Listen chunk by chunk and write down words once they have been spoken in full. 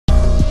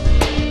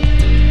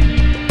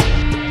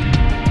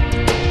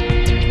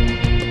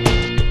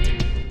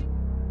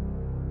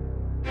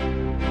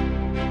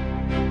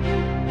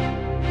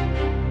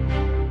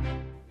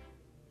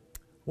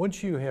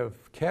Once you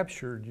have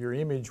captured your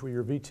image with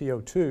your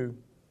VT02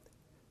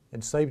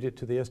 and saved it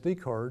to the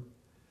SD card,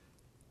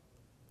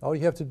 all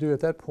you have to do at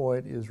that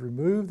point is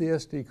remove the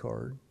SD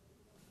card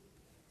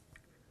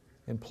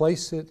and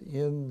place it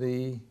in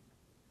the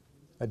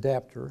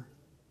adapter,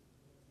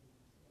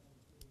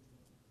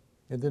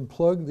 and then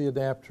plug the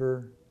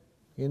adapter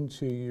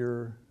into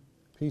your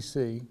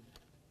PC.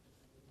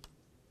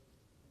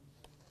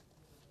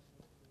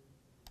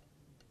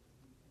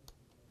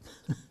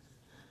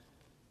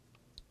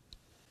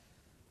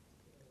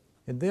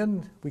 And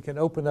then we can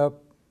open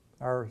up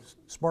our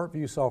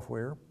SmartView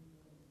software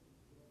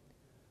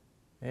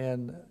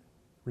and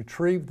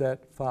retrieve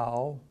that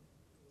file,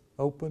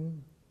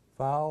 open,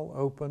 file,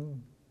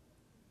 open,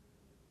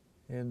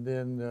 and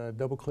then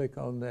double click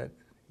on that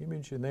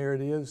image, and there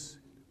it is.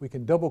 We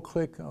can double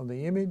click on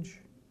the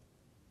image,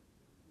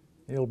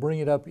 and it'll bring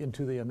it up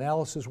into the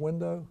analysis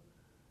window.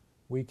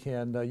 We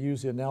can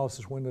use the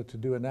analysis window to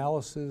do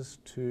analysis,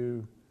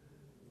 to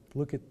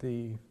look at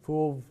the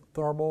full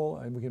thermal,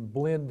 and we can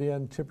blend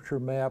in temperature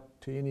map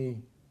to any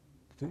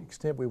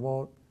extent we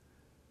want.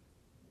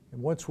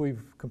 And once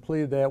we've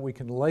completed that, we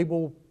can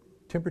label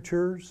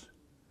temperatures.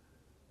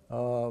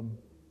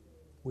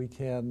 We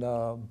can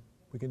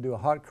do a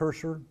hot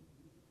cursor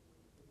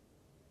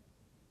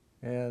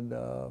and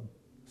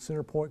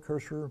center point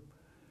cursor,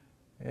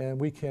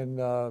 and we can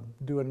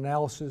do an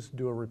analysis,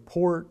 do a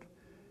report,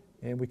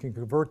 and we can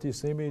convert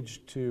this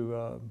image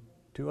to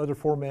other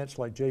formats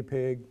like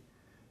JPEG,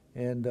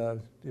 and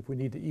if we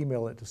need to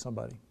email it to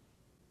somebody.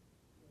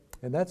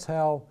 And that's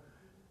how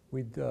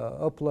we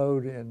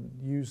upload and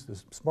use the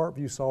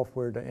SmartView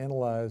software to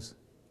analyze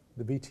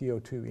the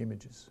VT02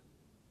 images.